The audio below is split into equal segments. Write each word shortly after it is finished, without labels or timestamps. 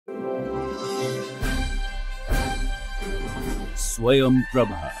Swayam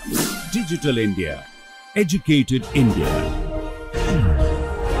Prabha. Digital India. Educated India.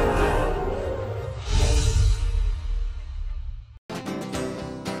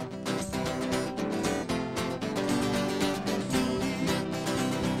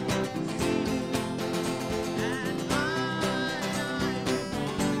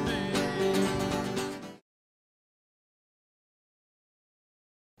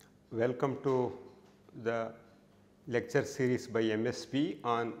 Welcome to the lecture series by MSP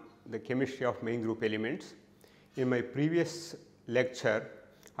on the chemistry of main group elements. In my previous lecture,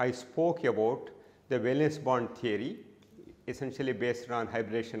 I spoke about the valence bond theory, essentially based on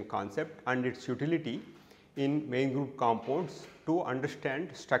hybridization concept and its utility in main group compounds to understand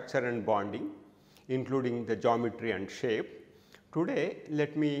structure and bonding, including the geometry and shape. Today,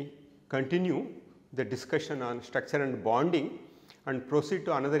 let me continue the discussion on structure and bonding and proceed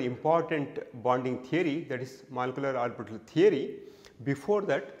to another important bonding theory, that is molecular orbital theory. Before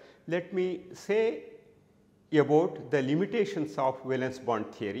that, let me say about the limitations of valence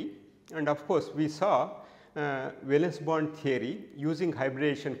bond theory, and of course, we saw valence bond theory using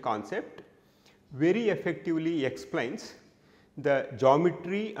hybridization concept very effectively explains the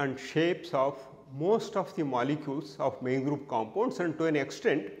geometry and shapes of most of the molecules of main group compounds and to an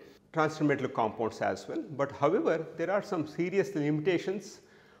extent transmetal compounds as well. But however, there are some serious limitations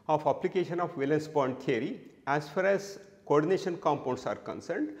of application of valence bond theory as far as coordination compounds are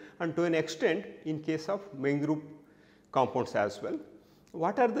concerned and to an extent in case of main group compounds as well.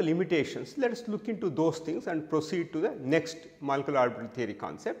 What are the limitations? Let us look into those things and proceed to the next molecular orbital theory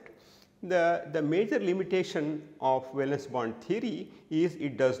concept. The major limitation of valence bond theory is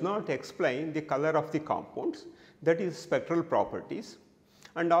it does not explain the color of the compounds, that is spectral properties,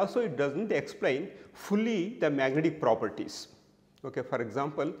 and also it does not explain fully the magnetic properties. Okay, for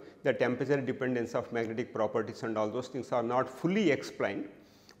example, the temperature dependence of magnetic properties and all those things are not fully explained,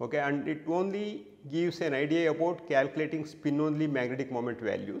 okay, and it only gives an idea about calculating spin only magnetic moment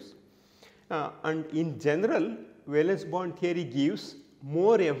values. And in general, valence bond theory gives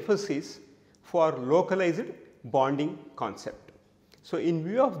more emphasis for localized bonding concept. So, in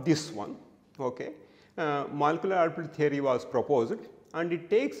view of this one, okay, molecular orbital theory was proposed, and it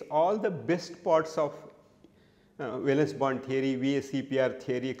takes all the best parts of valence bond theory, VSEPR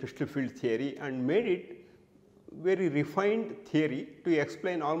theory, crystal field theory, and made it very refined theory to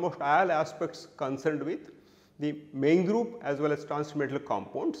explain almost all aspects concerned with the main group as well as transmetal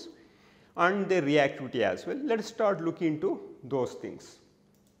compounds and their reactivity as well. Let us start looking into those things.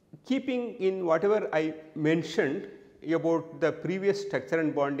 Keeping in whatever I mentioned about the previous structure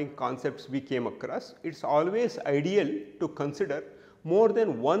and bonding concepts we came across, it is always ideal to consider more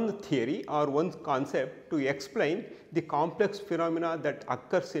than one theory or one concept to explain the complex phenomena that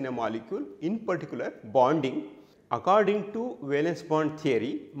occurs in a molecule, in particular bonding. According to valence bond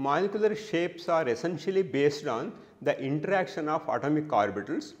theory, molecular shapes are essentially based on the interaction of atomic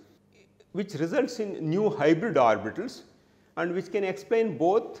orbitals, which results in new hybrid orbitals and which can explain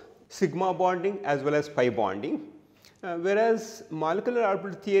both sigma bonding as well as pi bonding. Whereas molecular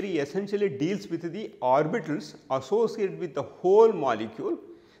orbital theory essentially deals with the orbitals associated with the whole molecule,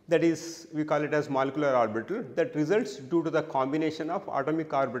 that is we call it as molecular orbital, that results due to the combination of atomic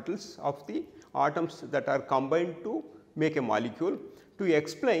orbitals of the atoms that are combined to make a molecule to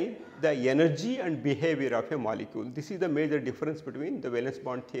explain the energy and behavior of a molecule. This is the major difference between the valence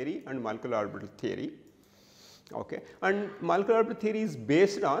bond theory and molecular orbital theory. Okay. And molecular orbital theory is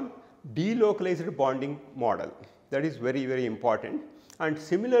based on delocalized bonding model. That is very important, and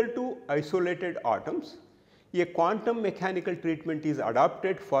similar to isolated atoms, a quantum mechanical treatment is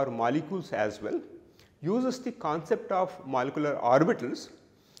adopted for molecules as well, uses the concept of molecular orbitals,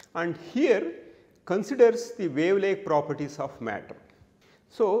 and here considers the wave-like properties of matter.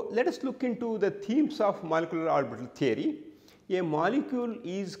 So, let us look into the themes of molecular orbital theory. A molecule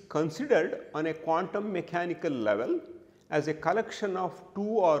is considered on a quantum mechanical level as a collection of two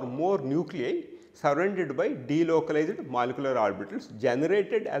or more nuclei surrounded by delocalized molecular orbitals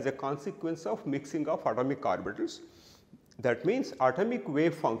generated as a consequence of mixing of atomic orbitals. That means, atomic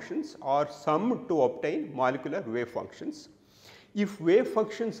wave functions are summed to obtain molecular wave functions. If wave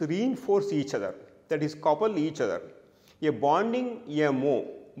functions reinforce each other, that is couple each other, a bonding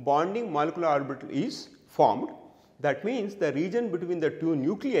bonding molecular orbital is formed. That means, the region between the two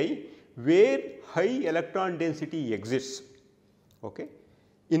nuclei where high electron density exists, okay,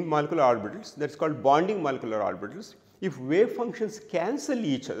 in molecular orbitals, that is called bonding molecular orbitals. If wave functions cancel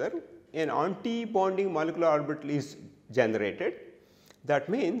each other, an anti-bonding molecular orbital is generated. That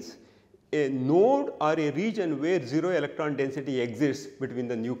means, a node or a region where 0 electron density exists between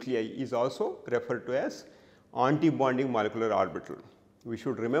the nuclei is also referred to as antibonding molecular orbital. We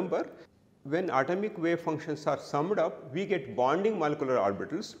should remember, when atomic wave functions are summed up, we get bonding molecular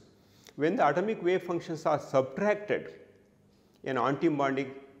orbitals. When the atomic wave functions are subtracted, an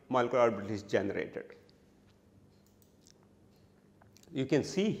antibonding molecular orbital is generated. You can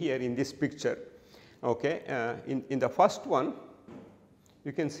see here in this picture, okay, in the first one,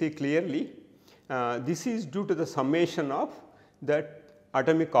 you can see clearly this is due to the summation of the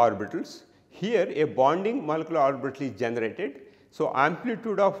atomic orbitals. Here a bonding molecular orbital is generated. So,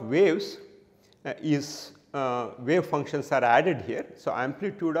 amplitude of waves wave functions are added here. So,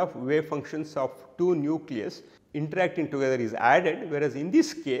 amplitude of wave functions of two nucleus interacting together is added, whereas in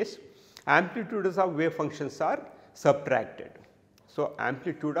this case amplitudes of wave functions are subtracted. So,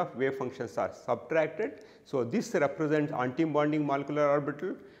 amplitude of wave functions are subtracted. So, this represents antibonding molecular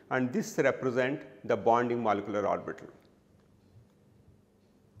orbital and this represent the bonding molecular orbital.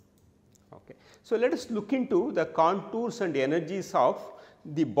 Okay. So, let us look into the contours and energies of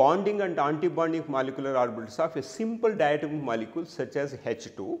the bonding and antibonding molecular orbitals of a simple diatomic molecule such as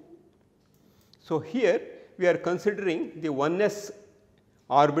H2. So, here we are considering the 1s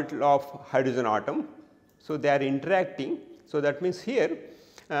orbital of hydrogen atom. So, they are interacting. So, that means here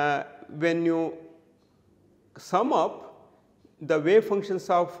when you sum up, the wave functions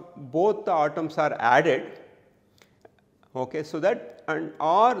of both the atoms are added, okay, so that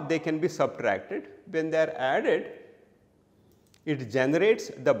or they can be subtracted. When they are added, it generates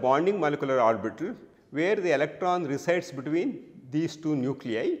the bonding molecular orbital where the electron resides between these two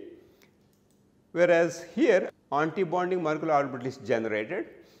nuclei, whereas here antibonding molecular orbital is generated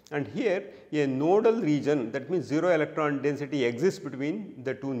and here a nodal region, that means 0 electron density exists between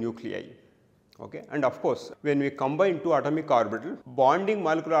the two nuclei. Okay. And of course, when we combine two atomic orbital, bonding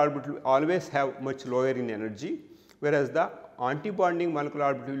molecular orbital always have much lower in energy, whereas the antibonding molecular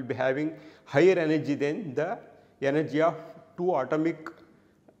orbital will be having higher energy than the energy of two atomic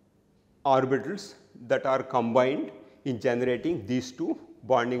orbitals that are combined in generating these two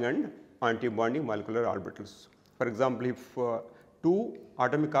bonding and antibonding molecular orbitals. For example, if two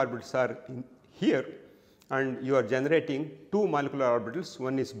atomic orbitals are here and you are generating two molecular orbitals,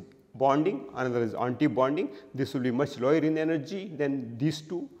 one is bonding, another is anti-bonding, this will be much lower in energy than these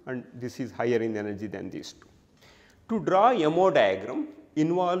two and this is higher in energy than these two. To draw a MO diagram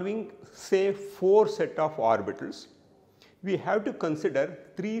involving say 4 set of orbitals, we have to consider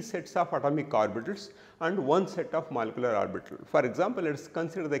 3 sets of atomic orbitals and 1 set of molecular orbital. For example, let us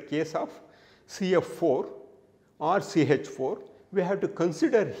consider the case of CF4 or CH4. We have to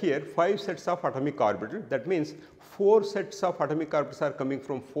consider here 5 sets of atomic orbital, that means 4 sets of atomic orbitals are coming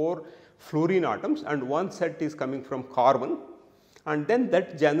from 4 fluorine atoms and 1 set is coming from carbon, and then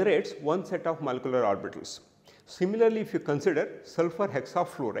that generates 1 set of molecular orbitals. Similarly, if you consider sulfur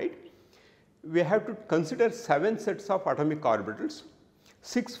hexafluoride, we have to consider 7 sets of atomic orbitals,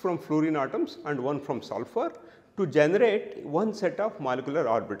 6 from fluorine atoms and 1 from sulfur to generate 1 set of molecular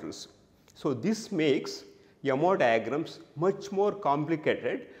orbitals. So, this makes MO diagrams much more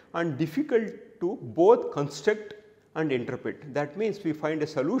complicated and difficult to both construct and interpret. That means we find a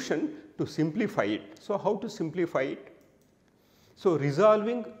solution to simplify it. So, how to simplify it? So,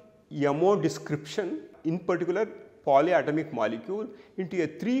 resolving MO description, in particular polyatomic molecule, into a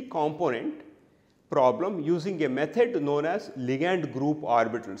 3 component problem using a method known as ligand group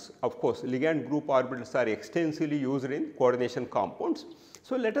orbitals. Of course, ligand group orbitals are extensively used in coordination compounds.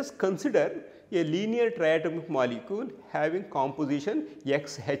 So, let us consider a linear triatomic molecule having composition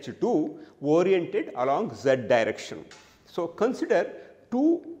XH2 oriented along Z direction. So, consider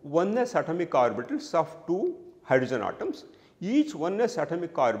two 1s atomic orbitals of 2 hydrogen atoms. Each 1s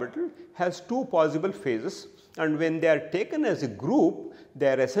atomic orbital has 2 possible phases, and when they are taken as a group, they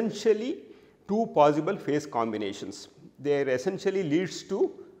are essentially 2 possible phase combinations. They essentially leads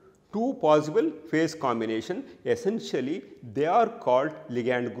to 2 possible phase combination. Essentially, they are called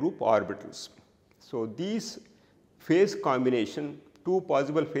ligand group orbitals. So, these phase combination, 2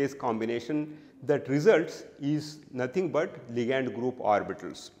 possible phase combination that results is nothing but ligand group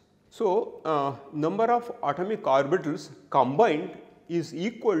orbitals. So, number of atomic orbitals combined is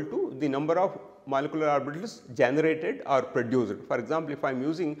equal to the number of molecular orbitals generated or produced. For example, if I am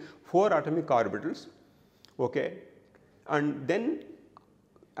using 4 atomic orbitals, okay, and then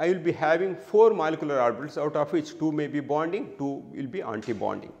I will be having 4 molecular orbitals, out of which 2 may be bonding, 2 will be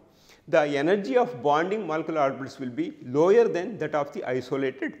anti-bonding. The energy of bonding molecular orbitals will be lower than that of the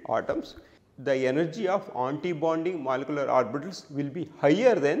isolated atoms. The energy of anti-bonding molecular orbitals will be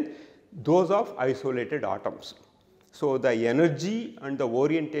higher than those of isolated atoms. So, the energy and the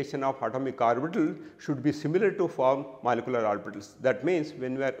orientation of atomic orbital should be similar to form molecular orbitals. That means,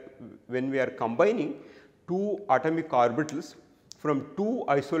 when we are combining two atomic orbitals from two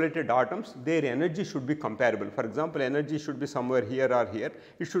isolated atoms, their energy should be comparable. For example, energy should be somewhere here or here,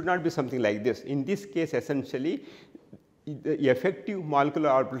 it should not be something like this. In this case, essentially the effective molecular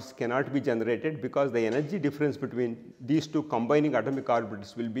orbitals cannot be generated because the energy difference between these two combining atomic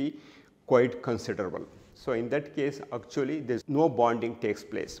orbitals will be quite considerable. So, in that case actually there is no bonding takes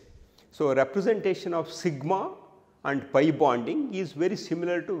place. So, representation of sigma and pi bonding is very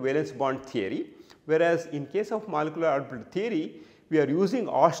similar to valence bond theory, whereas in case of molecular orbital theory we are using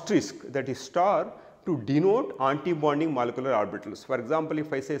asterisk, that is star, to denote anti-bonding molecular orbitals. For example,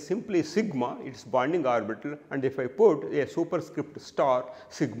 if I say simply sigma, it is bonding orbital, and if I put a superscript star,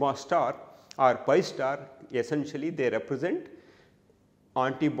 sigma star or pi star, essentially they represent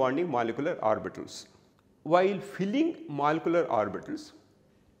anti-bonding molecular orbitals. While filling molecular orbitals,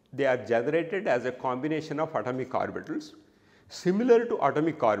 they are generated as a combination of atomic orbitals. Similar to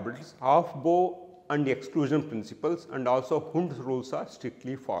atomic orbitals, Aufbau and exclusion principles and also Hund's rules are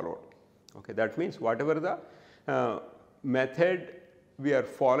strictly followed. Okay, that means whatever the method we are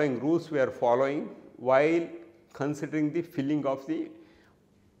following, rules we are following while considering the filling of the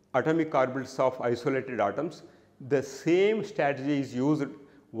atomic orbitals of isolated atoms, the same strategy is used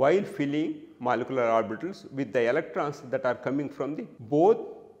while filling molecular orbitals with the electrons that are coming from the both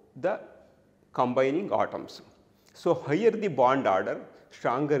the combining atoms. So, higher the bond order,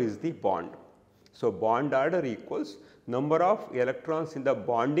 stronger is the bond. So, bond order equals number of electrons in the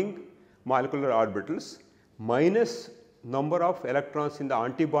bonding molecular orbitals minus number of electrons in the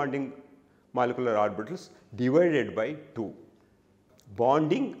anti-bonding molecular orbitals divided by 2.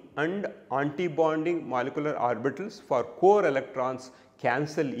 Bonding and anti-bonding molecular orbitals for core electrons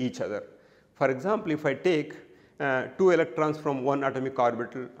cancel each other. For example, if I take 2 electrons from one atomic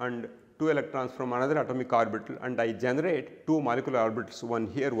orbital and 2 electrons from another atomic orbital and I generate 2 molecular orbitals, one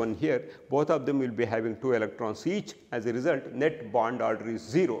here, both of them will be having 2 electrons each. As a result, net bond order is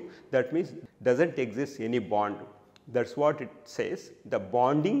 0. That means does not exist any bond. That is what it says. The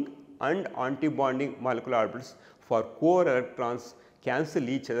bonding and anti-bonding molecular orbitals for core electrons cancel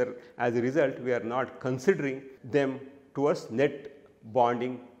each other. As a result, we are not considering them towards net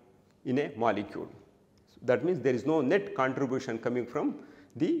bonding in a molecule. That means there is no net contribution coming from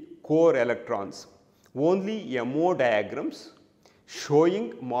the core electrons. Only MO diagrams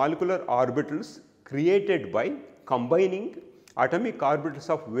showing molecular orbitals created by combining atomic orbitals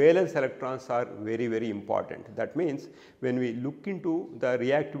of valence electrons are very important. That means when we look into the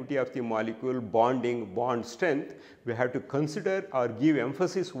reactivity of the molecule, bonding, bond strength, we have to consider or give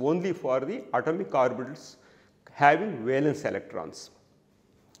emphasis only for the atomic orbitals having valence electrons.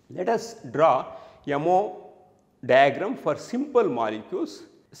 Let us draw MO diagram for simple molecules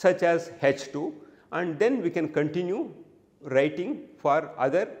such as H2, and then we can continue writing for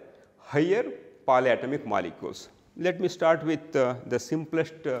other higher polyatomic molecules. Let me start with the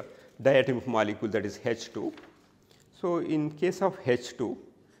simplest diatomic molecule, that is H2. So, in case of H2,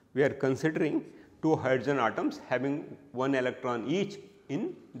 we are considering 2 hydrogen atoms having 1 electron each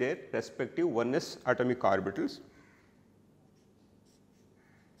in their respective 1s atomic orbitals.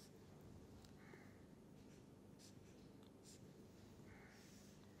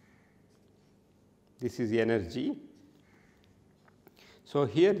 This is energy. So,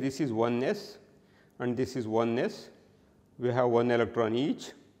 here this is 1s and this is 1s, we have 1 electron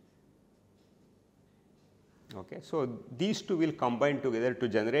each. Okay. So, these two will combine together to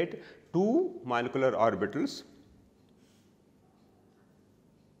generate 2 molecular orbitals.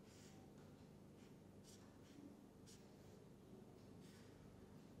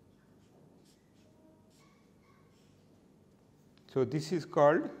 So, this is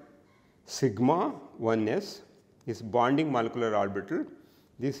called sigma 1s is bonding molecular orbital.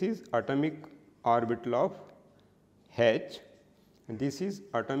 This is atomic orbital of H and this is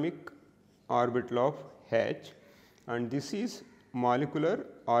atomic orbital of H and this is molecular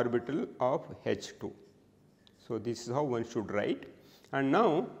orbital of H2. So, this is how one should write, and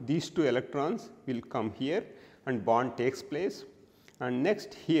now these 2 electrons will come here and bond takes place, and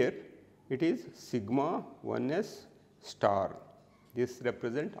next here it is sigma 1s star. This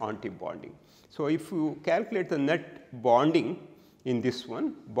represent anti-bonding. So, if you calculate the net bonding in this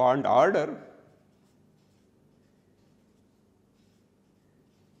one, bond order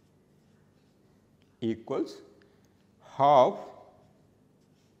equals half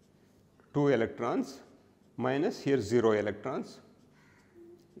 2 electrons minus here 0 electrons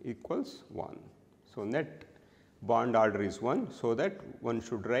equals 1. So, net bond order is 1. So, that one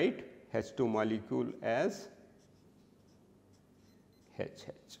should write H2 molecule as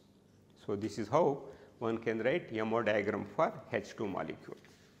HH. So, this is how one can write MO diagram for H2 molecule.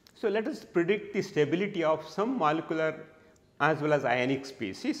 So, let us predict the stability of some molecular as well as ionic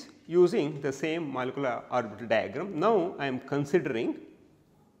species using the same molecular orbital diagram. Now, I am considering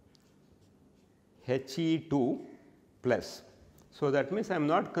He2 plus. So, that means I am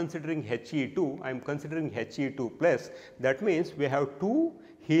not considering He2, I am considering He2 plus. That means we have two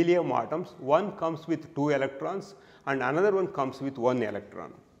helium atoms, one comes with 2 electrons and another one comes with 1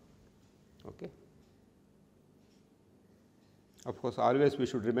 electron. Okay. Of course, always we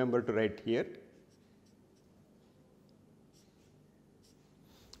should remember to write here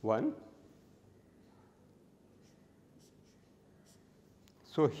 1.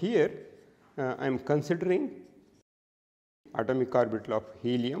 So, here I am considering atomic orbital of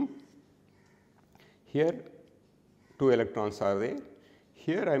helium, here 2 electrons are there,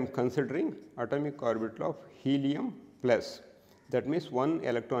 here I am considering atomic orbital of helium plus, that means 1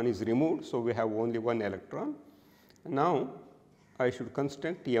 electron is removed. So, we have only 1 electron. Now, I should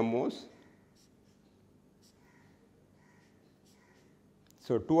construct MOs.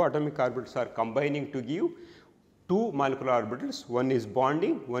 So, 2 atomic orbitals are combining to give 2 molecular orbitals, one is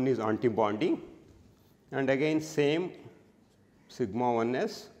bonding, one is anti-bonding, and again same sigma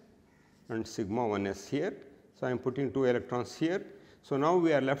 1s and sigma 1s here. So, I am putting 2 electrons here. So, now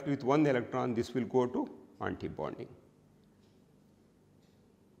we are left with 1 electron, this will go to anti-bonding.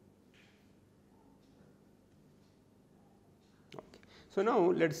 Okay. So,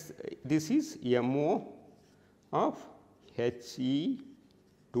 now let us this is MO of He2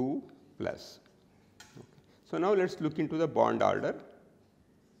 plus. Okay. So, now let us look into the bond order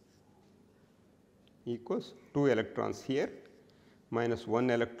equals 2 electrons here minus 1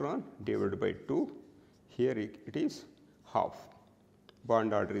 electron divided by 2, here it is half,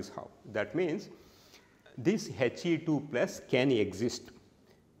 bond order is half. That means, this He2 plus can exist,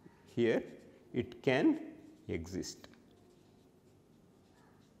 here it can exist.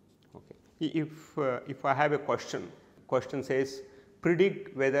 Okay. If I have a question says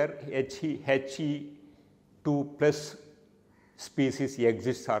predict whether He2 plus species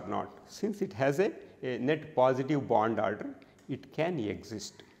exists or not. Since it has a net positive bond order, it can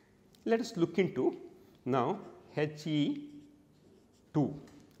exist. Let us look into now He2.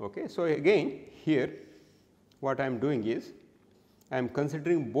 Okay. So, again here what I am doing is I am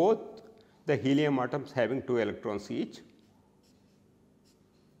considering both the helium atoms having 2 electrons each,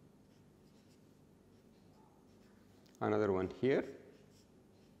 another one here,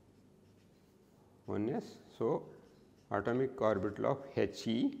 1s. So, atomic orbital of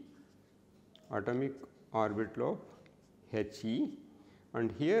He, atomic orbital of He,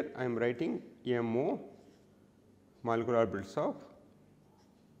 and here I am writing MO molecular orbitals of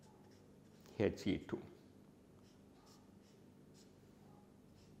He2.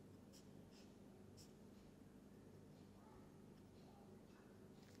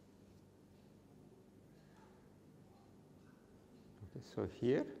 Okay, so,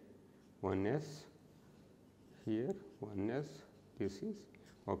 here 1s, here 1s, this is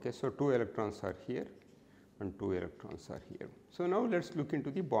okay. So, 2 electrons are here and 2 electrons are here. So, now let us look into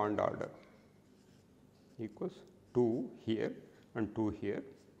the bond order equals 2 here and 2 here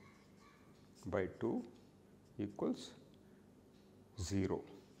by 2 equals 0.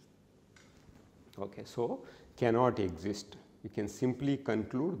 Okay. So, cannot exist. We can simply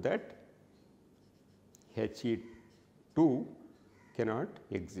conclude that He2 cannot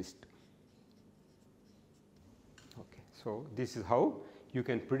exist. Okay. So, this is how you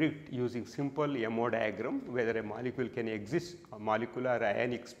can predict using simple MO diagram whether a molecule can exist, a molecular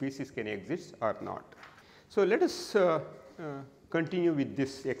ionic species can exist or not. So, let us continue with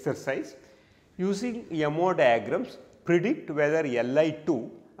this exercise. Using MO diagrams, predict whether Li2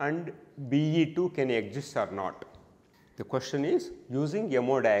 and Be2 can exist or not. The question is, using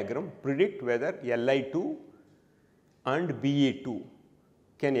MO diagram, predict whether Li2 and Be2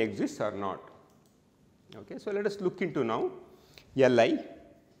 can exist or not. Okay. So, let us look into now Li.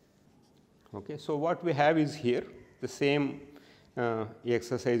 Okay. So, what we have is here the same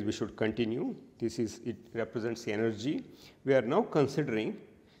exercise we should continue. This is, it represents energy. We are now considering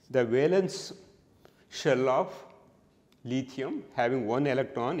the valence shell of lithium having 1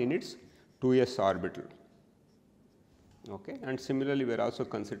 electron in its 2s orbital. Okay. And similarly, we are also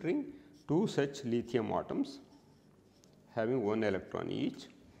considering 2 such lithium atoms having 1 electron each,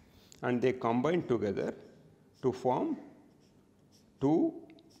 and they combine together to form 2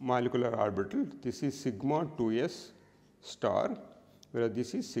 molecular orbitals. This is sigma 2s star, whereas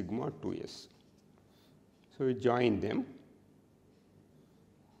this is sigma 2s. So, we join them,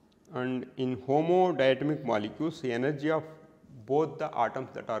 and in homodiatomic molecules, the energy of both the atoms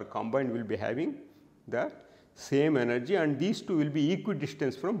that are combined will be having the same energy, and these two will be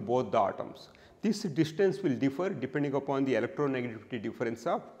equidistant from both the atoms. This distance will differ depending upon the electronegativity difference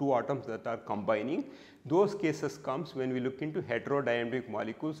of two atoms that are combining. Those cases comes when we look into heterodynamic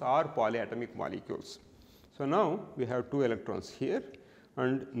molecules or polyatomic molecules. So, now we have 2 electrons here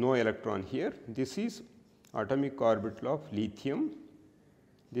and no electron here. This is atomic orbital of lithium,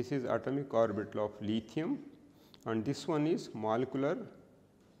 this is atomic orbital of lithium, and this one is molecular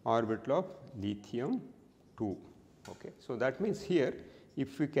orbital of lithium 2. Okay. So, that means here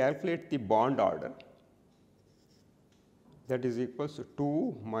if we calculate the bond order, that is equals to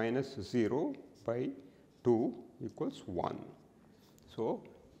 2 minus 0 by 2 equals 1. So,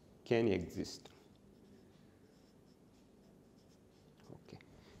 can exist. Okay.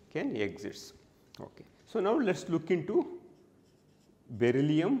 Can exists. Okay. So, now let us look into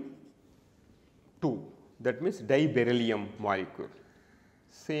beryllium 2, that means diberyllium molecule.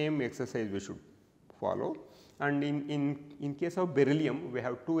 Same exercise we should follow, and in case of beryllium we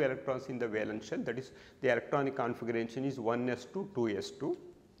have 2 electrons in the valence shell, that is the electronic configuration is 1s2 2s2.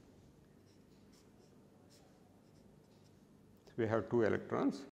 We have 2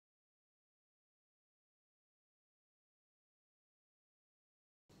 electrons.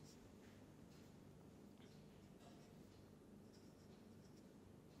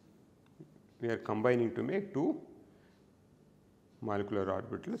 We are combining to make 2 molecular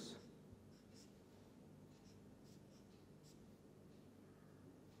orbitals.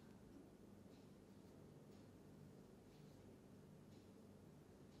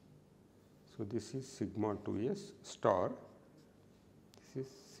 So, this is sigma 2s star, this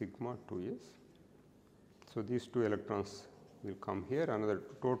is sigma 2s. So, these 2 electrons will come here, another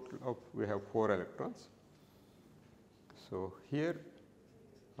total of we have 4 electrons. So, here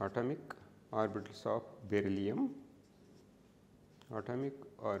atomic orbitals of beryllium, atomic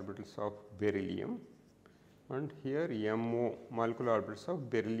orbitals of beryllium, and here MO molecular orbitals of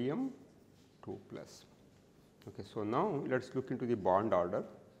beryllium 2 plus. Okay. So, now let us look into the bond order,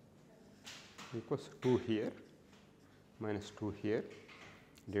 equals 2 here minus 2 here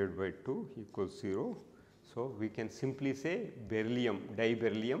divided by 2 equals 0. So, we can simply say beryllium,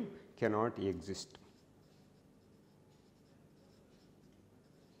 diberyllium cannot exist.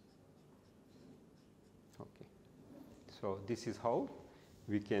 Okay. So, this is how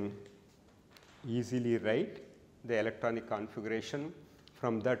we can easily write the electronic configuration.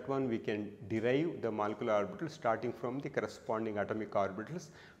 From that one we can derive the molecular orbitals starting from the corresponding atomic orbitals,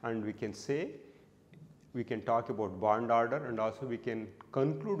 and we can say, we can talk about bond order, and also we can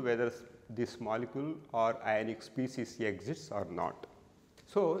conclude whether this molecule or ionic species exists or not.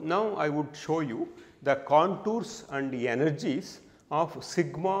 So, now I would show you the contours and the energies of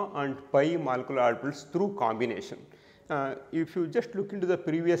sigma and pi molecular orbitals through combination. If you just look into the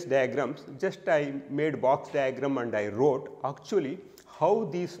previous diagrams, just I made box diagram and I wrote actually how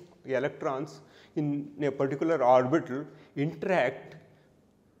these electrons in a particular orbital interact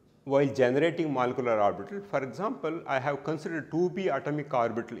while generating molecular orbital. For example, I have considered 2p atomic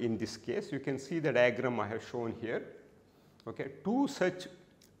orbital in this case. You can see the diagram I have shown here. Okay. 2 such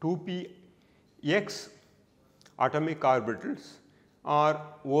 2px atomic orbitals are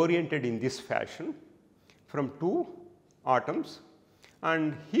oriented in this fashion from 2 atoms,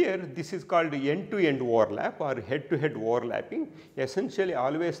 and here this is called end to end overlap or head to head overlapping. Essentially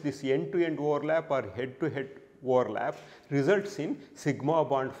always this end to end overlap or head to head overlap results in sigma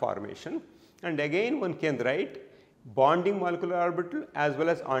bond formation, and again one can write bonding molecular orbital as well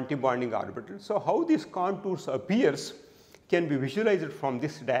as anti-bonding orbital. So, how these contours appears can be visualized from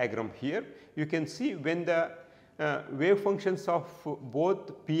this diagram here. You can see when the wave functions of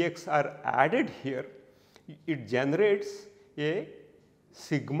both px are added here, it generates a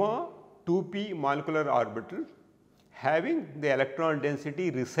sigma 2p molecular orbital having the electron density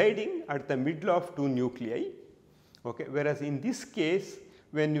residing at the middle of 2 nuclei. Okay. Whereas, in this case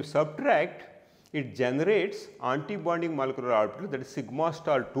when you subtract, it generates anti-bonding molecular orbital, that is sigma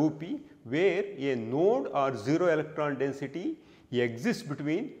star 2p, where a node or 0 electron density exists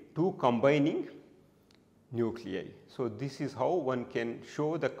between 2 combining nuclei. So, this is how one can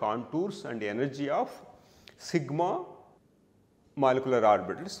show the contours and energy of sigma molecular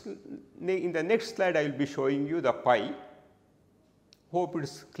orbitals. In the next slide I will be showing you the pi. Hope it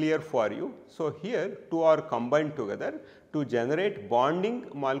is clear for you. So, here 2 are combined together to generate bonding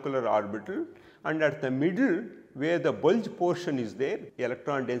molecular orbital, and at the middle where the bulge portion is there,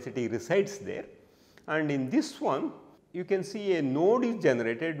 electron density resides there, and in this one you can see a node is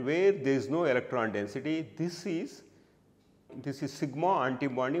generated where there is no electron density. This is sigma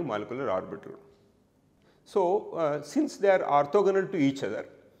anti-bonding molecular orbital. So, since they are orthogonal to each other,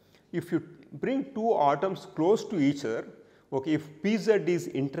 if you bring two atoms close to each other, okay, if PZ is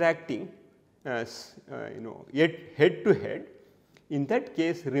interacting yet head to head, in that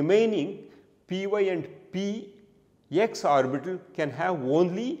case remaining Py and Px orbital can have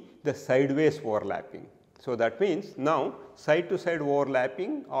only the sideways overlapping. So, that means now side to side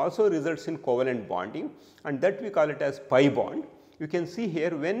overlapping also results in covalent bonding, and that we call it as pi bond. You can see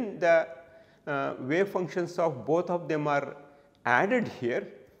here when the wave functions of both of them are added here,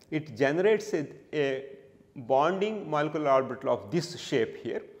 it generates a bonding molecular orbital of this shape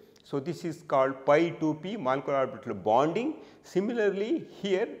here. So, this is called pi 2p molecular orbital bonding. Similarly,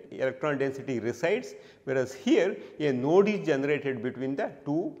 here electron density resides, whereas here a node is generated between the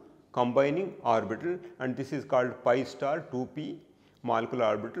two combining orbital, and this is called pi star 2p molecular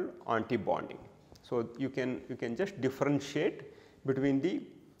orbital anti-bonding. So, you can just differentiate between the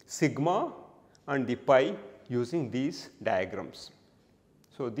sigma and the pi using these diagrams.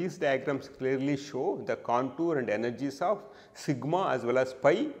 So, these diagrams clearly show the contour and energies of sigma as well as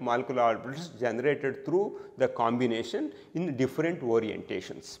pi molecular orbitals generated through the combination in different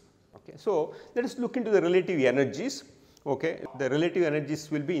orientations. Okay. So, let us look into the relative energies. Okay. The relative energies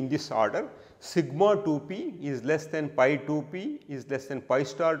will be in this order: sigma 2p is less than pi 2p, is less than pi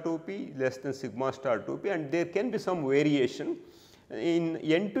star 2p, less than sigma star 2p, and there can be some variation. In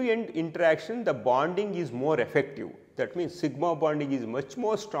end-to-end interaction, the bonding is more effective. That means, sigma bonding is much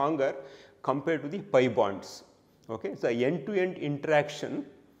more stronger compared to the pi bonds. Okay. So, end-to-end interaction,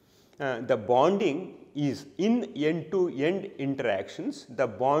 the bonding is in end-to-end interactions, the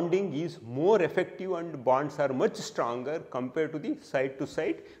bonding is more effective and bonds are much stronger compared to the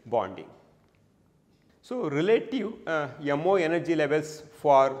side-to-side bonding. So, relative MO energy levels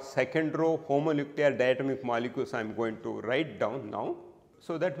for second row homonuclear diatomic molecules I am going to write down now.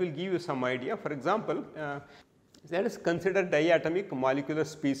 So, that will give you some idea. For example, let us consider diatomic molecular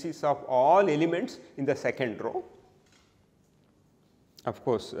species of all elements in the second row. Of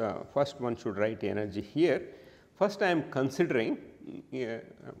course, first one should write energy here. First I am considering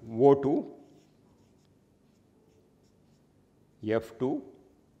O2, F2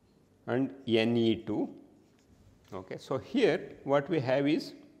 and Ne2. Okay. So, here what we have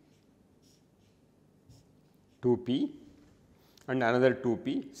is 2p and another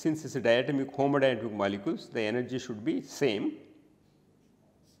 2p. Since it is a diatomic homodiatomic molecules, the energy should be same.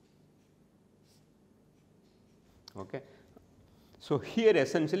 Okay. So, here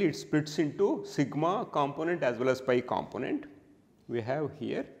essentially it splits into sigma component as well as pi component. We have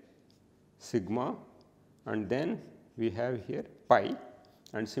here sigma and then we have here pi,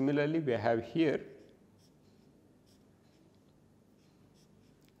 and similarly we have here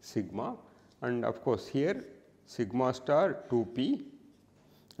sigma, and of course, here sigma star 2p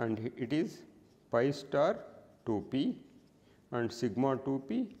and it is pi star 2p and sigma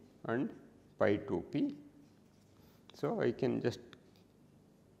 2p and pi 2p. So, I can just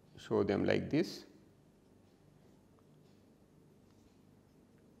show them like this.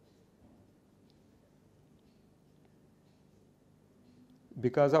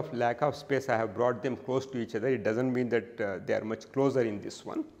 Because of lack of space, I have brought them close to each other. It does not mean that they are much closer in this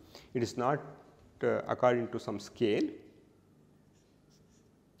one. It is not according to some scale,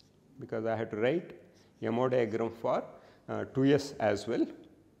 because I have to write MO diagram for 2s as well.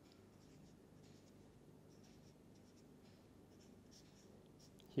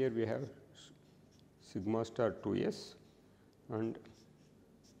 Here we have sigma star 2s and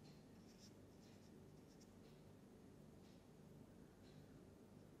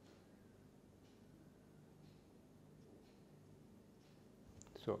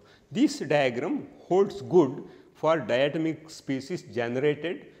so this diagram holds good for diatomic species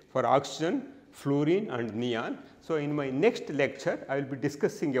generated for oxygen, fluorine and neon. So, in my next lecture I will be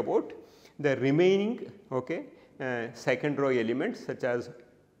discussing about the remaining second row elements such as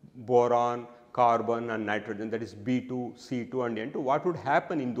boron, carbon and nitrogen, that is B2, C2 and N2. What would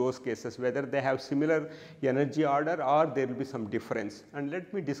happen in those cases, whether they have similar energy order or there will be some difference, and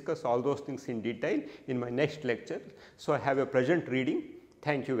let me discuss all those things in detail in my next lecture. So, I have a present reading.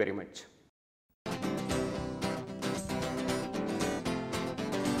 Thank you very much.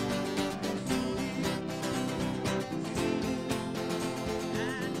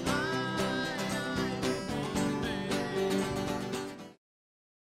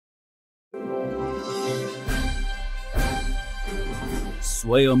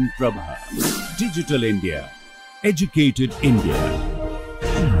 Swayam Prabha, Digital India, Educated India.